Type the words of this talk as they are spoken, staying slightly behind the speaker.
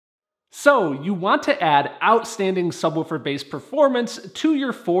So, you want to add outstanding subwoofer-based performance to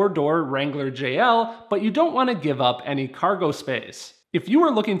your 4-door Wrangler JL, but you don't want to give up any cargo space. If you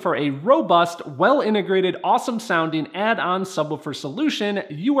are looking for a robust, well-integrated, awesome-sounding add-on subwoofer solution,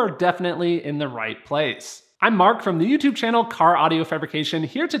 you are definitely in the right place. I'm Mark from the YouTube channel CarAudioFabrication,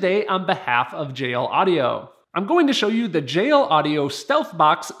 here today on behalf of JL Audio. I'm going to show you the JL Audio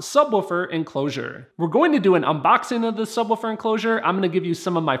Stealthbox subwoofer enclosure. We're going to do an unboxing of the subwoofer enclosure. I'm going to give you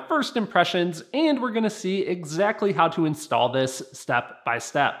some of my first impressions, and we're going to see exactly how to install this step by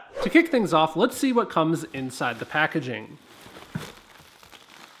step. To kick things off, let's see what comes inside the packaging.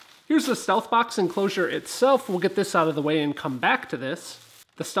 Here's the Stealthbox enclosure itself. We'll get this out of the way and come back to this.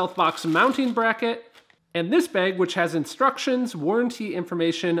 The Stealthbox mounting bracket, and this bag, which has instructions, warranty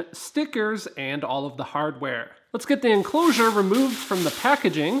information, stickers, and all of the hardware. Let's get the enclosure removed from the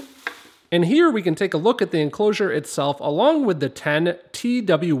packaging. And here we can take a look at the enclosure itself along with the 10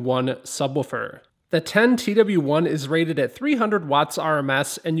 TW1 subwoofer. The 10 TW1 is rated at 300 watts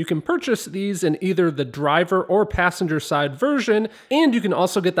RMS, and you can purchase these in either the driver or passenger side version, and you can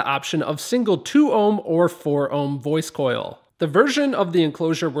also get the option of single 2 ohm or 4 ohm voice coil. The version of the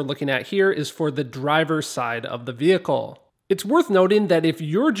enclosure we're looking at here is for the driver's side of the vehicle. It's worth noting that if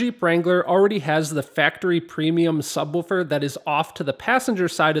your Jeep Wrangler already has the factory premium subwoofer that is off to the passenger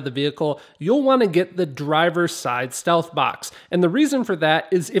side of the vehicle, you'll want to get the driver's side Stealthbox. And the reason for that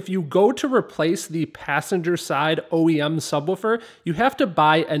is if you go to replace the passenger side OEM subwoofer, you have to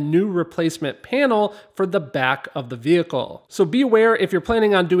buy a new replacement panel for the back of the vehicle. So be aware, if you're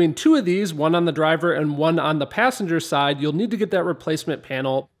planning on doing 2 of these, one on the driver and one on the passenger side, you'll need to get that replacement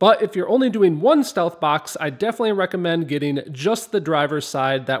panel. But if you're only doing one Stealthbox, I definitely recommend getting just the driver's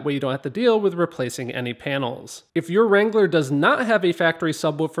side, that way you don't have to deal with replacing any panels. If your Wrangler does not have a factory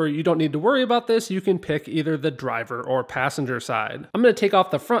subwoofer, you don't need to worry about this. You can pick either the driver or passenger side. I'm going to take off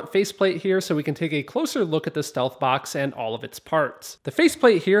the front faceplate here so we can take a closer look at the Stealthbox and all of its parts. The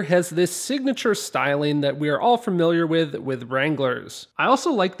faceplate here has this signature styling that we are all familiar with Wranglers. I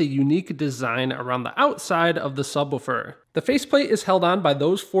also like the unique design around the outside of the subwoofer. The faceplate is held on by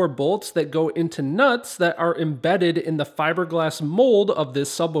those 4 bolts that go into nuts that are embedded in the fiberglass mold of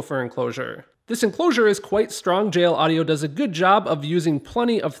this subwoofer enclosure. This enclosure is quite strong. JL Audio does a good job of using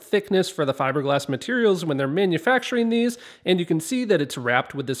plenty of thickness for the fiberglass materials when they're manufacturing these, and you can see that it's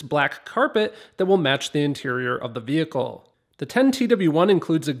wrapped with this black carpet that will match the interior of the vehicle. The 10 TW1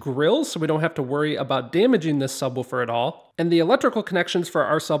 includes a grille, so we don't have to worry about damaging this subwoofer at all. And the electrical connections for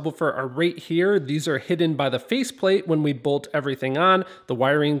our subwoofer are right here. These are hidden by the faceplate when we bolt everything on. The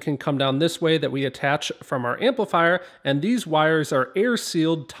wiring can come down this way that we attach from our amplifier, and these wires are air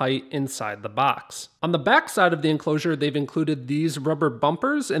sealed tight inside the box. On the back side of the enclosure, they've included these rubber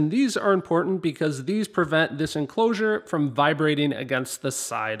bumpers, and these are important because these prevent this enclosure from vibrating against the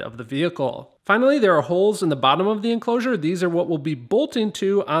side of the vehicle. Finally, there are holes in the bottom of the enclosure. These are what we'll be bolting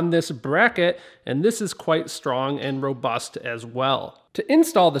to on this bracket, and this is quite strong and robust as well. To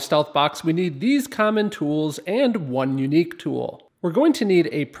install the Stealthbox, we need these common tools and one unique tool. We're going to need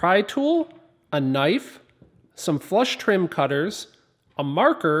a pry tool, a knife, some flush trim cutters, a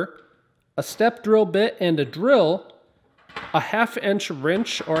marker, a step drill bit and a drill, a 1/2 inch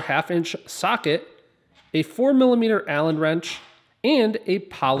wrench or 1/2 inch socket, a 4mm Allen wrench, and a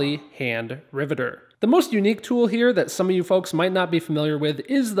poly hand riveter. The most unique tool here that some of you folks might not be familiar with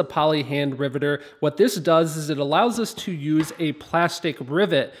is the poly hand riveter. What this does is it allows us to use a plastic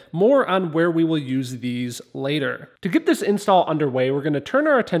rivet, more on where we will use these later. To get this install underway, we're going to turn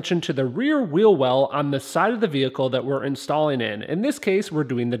our attention to the rear wheel well on the side of the vehicle that we're installing in. In this case, we're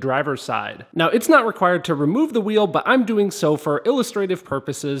doing the driver's side. Now, it's not required to remove the wheel, but I'm doing so for illustrative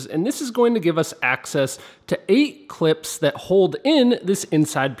purposes, and this is going to give us access to 8 clips that hold in this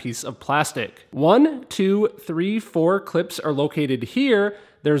inside piece of plastic. 1, 2, 3, 4 clips are located here.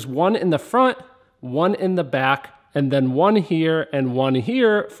 There's 1 in the front, 1 in the back, and then 1 here and 1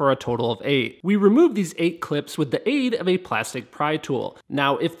 here for a total of 8. We remove these 8 clips with the aid of a plastic pry tool.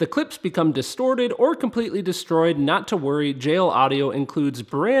 Now, if the clips become distorted or completely destroyed, not to worry, JL Audio includes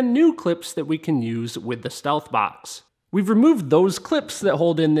brand new clips that we can use with the Stealthbox. We've removed those clips that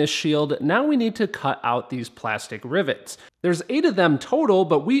hold in this shield. Now we need to cut out these plastic rivets. There's 8 of them total,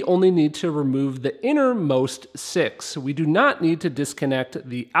 but we only need to remove the innermost 6. We do not need to disconnect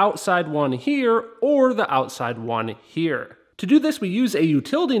the outside one here or the outside one here. To do this, we use a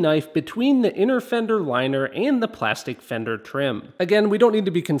utility knife between the inner fender liner and the plastic fender trim. Again, we don't need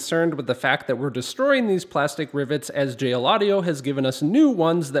to be concerned with the fact that we're destroying these plastic rivets, as JL Audio has given us new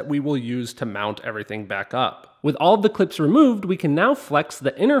ones that we will use to mount everything back up. With all of the clips removed, we can now flex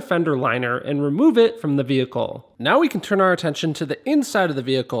the inner fender liner and remove it from the vehicle. Now we can turn our attention to the inside of the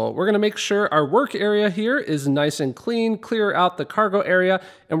vehicle. We're going to make sure our work area here is nice and clean, clear out the cargo area,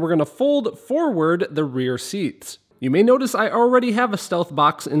 and we're going to fold forward the rear seats. You may notice I already have a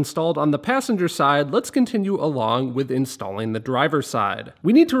Stealthbox installed on the passenger side. Let's continue along with installing the driver's side.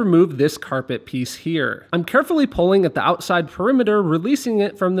 We need to remove this carpet piece here. I'm carefully pulling at the outside perimeter, releasing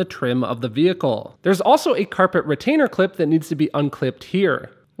it from the trim of the vehicle. There's also a carpet retainer clip that needs to be unclipped here.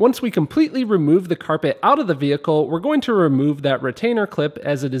 Once we completely remove the carpet out of the vehicle, we're going to remove that retainer clip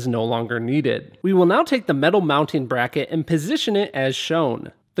as it is no longer needed. We will now take the metal mounting bracket and position it as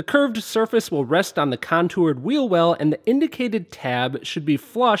shown. The curved surface will rest on the contoured wheel well, and the indicated tab should be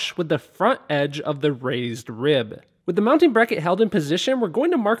flush with the front edge of the raised rib. With the mounting bracket held in position, we're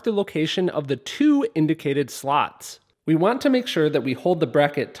going to mark the location of the 2 indicated slots. We want to make sure that we hold the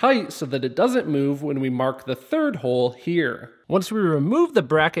bracket tight so that it doesn't move when we mark the 3rd hole here. Once we remove the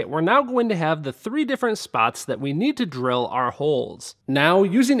bracket, we're now going to have the 3 different spots that we need to drill our holes. Now,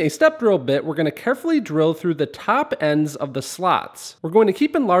 using a step drill bit, we're going to carefully drill through the top ends of the slots. We're going to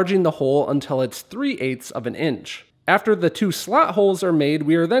keep enlarging the hole until it's 3/8 of an inch. After the 2 slot holes are made,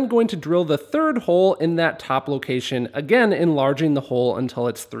 we are then going to drill the 3rd hole in that top location, again enlarging the hole until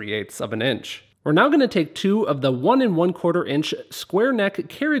it's 3/8 of an inch. We're now going to take 2 of the 1 1/4 inch square neck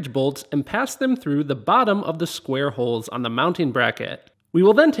carriage bolts and pass them through the bottom of the square holes on the mounting bracket. We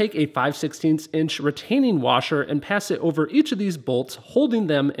will then take a 5/16 inch retaining washer and pass it over each of these bolts, holding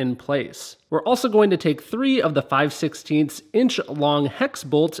them in place. We're also going to take 3 of the 5/16 inch long hex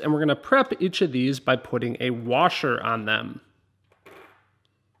bolts, and we're going to prep each of these by putting a washer on them.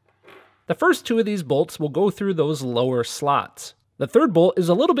 The first 2 of these bolts will go through those lower slots. The 3rd bolt is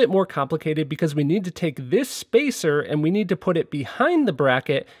a little bit more complicated because we need to take this spacer and we need to put it behind the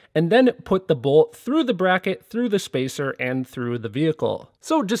bracket and then put the bolt through the bracket, through the spacer, and through the vehicle.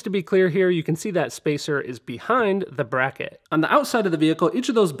 So just to be clear here, you can see that spacer is behind the bracket. On the outside of the vehicle, each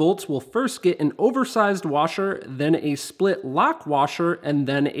of those bolts will first get an oversized washer, then a split lock washer, and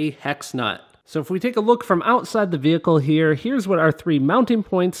then a hex nut. So if we take a look from outside the vehicle here, here's what our 3 mounting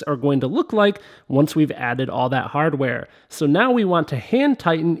points are going to look like once we've added all that hardware. So now we want to hand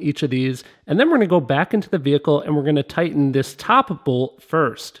tighten each of these, and then we're going to go back into the vehicle and we're going to tighten this top bolt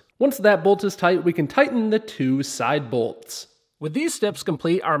first. Once that bolt is tight, we can tighten the 2 side bolts. With these steps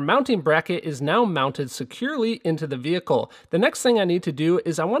complete, our mounting bracket is now mounted securely into the vehicle. The next thing I need to do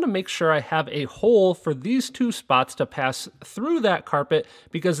is I want to make sure I have a hole for these 2 spots to pass through that carpet,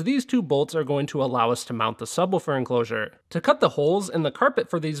 because these 2 bolts are going to allow us to mount the subwoofer enclosure. To cut the holes in the carpet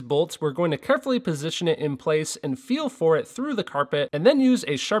for these bolts, we're going to carefully position it in place and feel for it through the carpet, and then use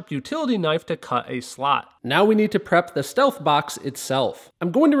a sharp utility knife to cut a slot. Now we need to prep the Stealthbox itself.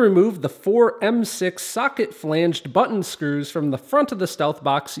 I'm going to remove the 4 M6 socket flanged button screws from the front of the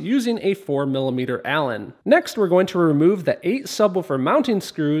Stealthbox using a 4mm Allen. Next, we're going to remove the 8 subwoofer mounting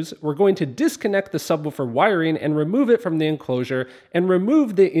screws. We're going to disconnect the subwoofer wiring and remove it from the enclosure, and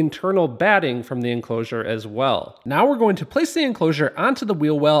remove the internal batting from the enclosure as well. Now we're going to place the enclosure onto the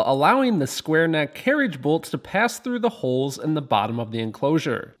wheel well, allowing the square neck carriage bolts to pass through the holes in the bottom of the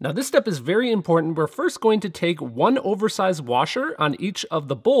enclosure. Now this step is very important. We're first going to take 1 oversized washer on each of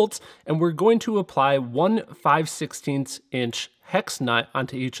the bolts, and we're going to apply 1 5/16 inch hex nut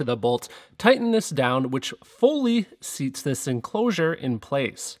onto each of the bolts. Tighten this down, which fully seats this enclosure in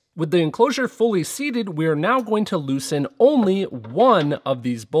place. With the enclosure fully seated, we are now going to loosen only 1 of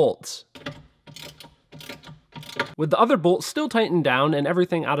these bolts. With the other bolt still tightened down and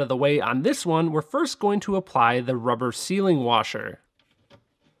everything out of the way on this one, we're first going to apply the rubber sealing washer.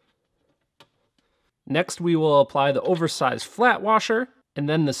 Next, we will apply the oversized flat washer, and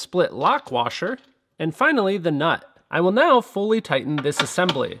then the split lock washer, and finally the nut. I will now fully tighten this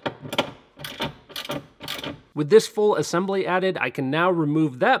assembly. With this full assembly added, I can now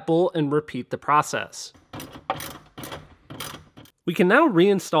remove that bolt and repeat the process. We can now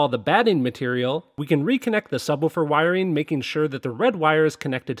reinstall the batting material. We can reconnect the subwoofer wiring, making sure that the red wire is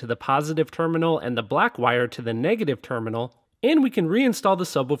connected to the positive terminal and the black wire to the negative terminal. And we can reinstall the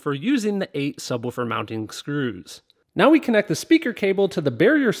subwoofer using the 8 subwoofer mounting screws. Now we connect the speaker cable to the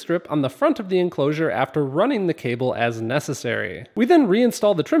barrier strip on the front of the enclosure after running the cable as necessary. We then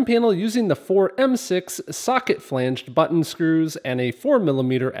reinstall the trim panel using the 4 M6 socket flanged button screws and a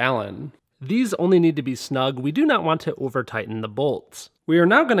 4mm Allen. These only need to be snug. We do not want to over tighten the bolts. We are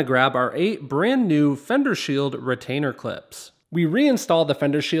now going to grab our 8 brand new fender shield retainer clips. We reinstall the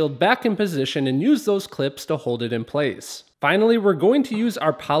fender shield back in position and use those clips to hold it in place. Finally, we're going to use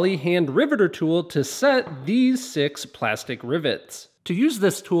our poly hand riveter tool to set these 6 plastic rivets. To use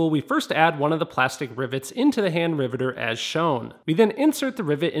this tool, we first add one of the plastic rivets into the hand riveter as shown. We then insert the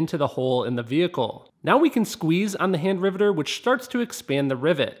rivet into the hole in the vehicle. Now we can squeeze on the hand riveter, which starts to expand the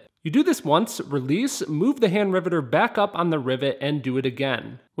rivet. You do this once, release, move the hand riveter back up on the rivet, and do it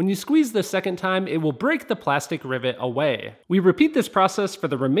again. When you squeeze the second time, it will break the plastic rivet away. We repeat this process for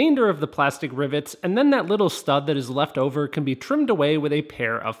the remainder of the plastic rivets, and then that little stud that is left over can be trimmed away with a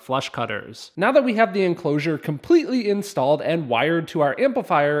pair of flush cutters. Now that we have the enclosure completely installed and wired to our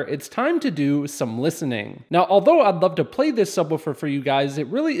amplifier, it's time to do some listening. Now, although I'd love to play this subwoofer for you guys, it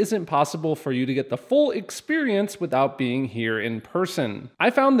really isn't possible for you to get the full experience without being here in person. I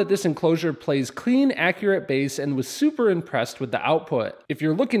found that this enclosure plays clean, accurate bass and was super impressed with the output. If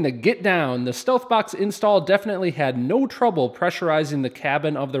you're looking to get down, the Stealthbox install definitely had no trouble pressurizing the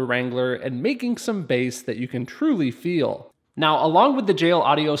cabin of the Wrangler and making some bass that you can truly feel. Now, along with the JL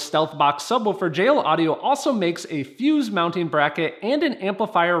Audio Stealthbox subwoofer, JL Audio also makes a fuse mounting bracket and an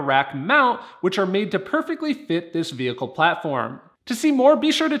amplifier rack mount, which are made to perfectly fit this vehicle platform. To see more,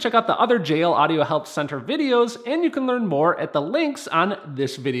 be sure to check out the other JL Audio Help Center videos, and you can learn more at the links on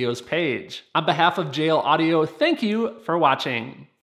this video's page. On behalf of JL Audio, thank you for watching.